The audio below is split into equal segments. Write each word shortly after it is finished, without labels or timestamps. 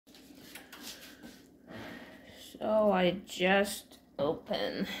So I just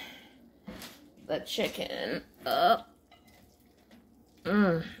opened the chicken up.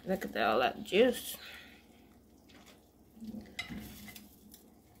 Look at all that juice.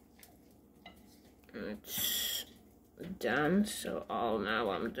 It's done. So all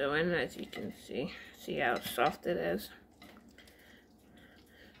now I'm doing, as you can see how soft it is.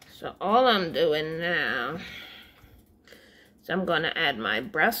 So all I'm doing now is I'm going to add my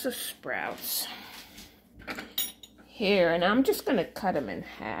Brussels sprouts here, and I'm just going to cut them in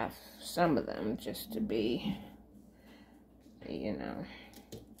half, some of them, just to be, you know.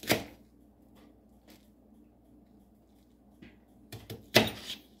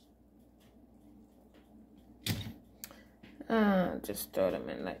 Just throw them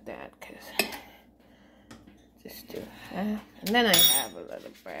in like that, because just do half. And then I have a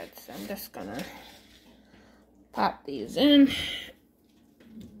little bread, so I'm just going to pop these in.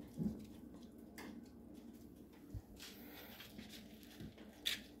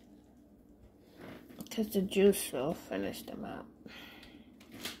 Because the juice will finish them up.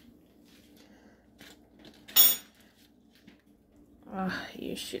 Oh,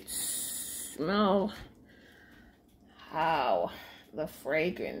 you should smell how the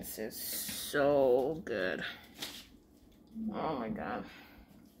fragrance is so good. Oh my God.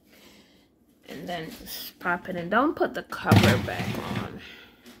 And then just pop it in. Don't put the cover back on.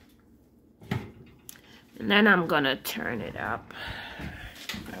 And then I'm gonna turn it up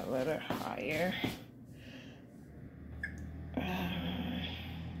a little higher.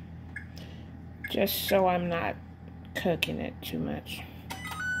 Just so I'm not cooking it too much.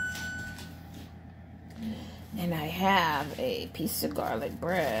 And I have a piece of garlic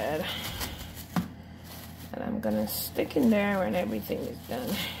bread that I'm gonna stick in there when everything is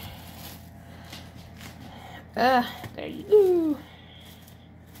done. There you go.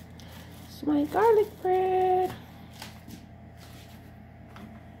 It's my garlic bread.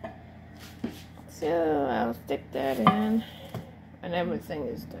 So I'll stick that in when everything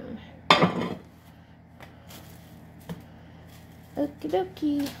is done. Okie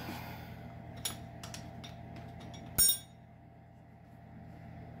dokie.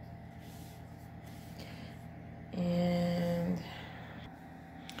 And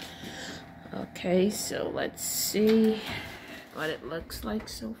okay, so let's see what it looks like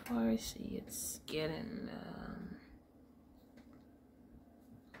so far. See, it's getting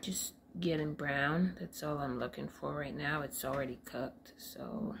just getting brown. That's all I'm looking for right now. It's already cooked,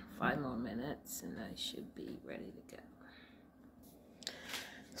 so 5 more minutes and I should be ready to go.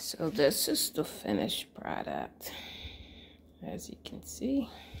 So this is the finished product, as you can see.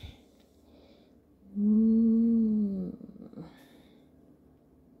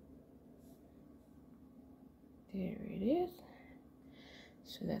 There it is.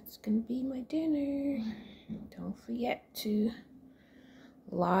 So that's gonna be my dinner. Don't forget to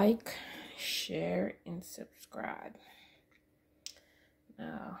like, share, and subscribe.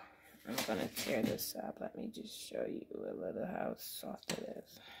 Now I'm gonna tear this up. Let me just show you a little how soft it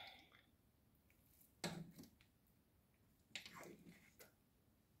is.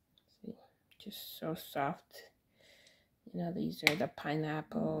 See, just so soft. You know, these are the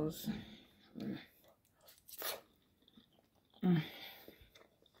pineapples.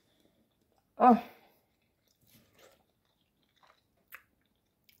 Oh.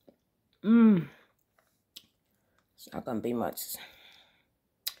 It's not gonna be much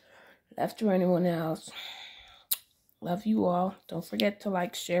left for anyone else. Love you all. Don't forget to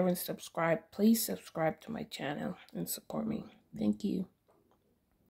like, share, and subscribe. Please subscribe to my channel and support me. Thank you.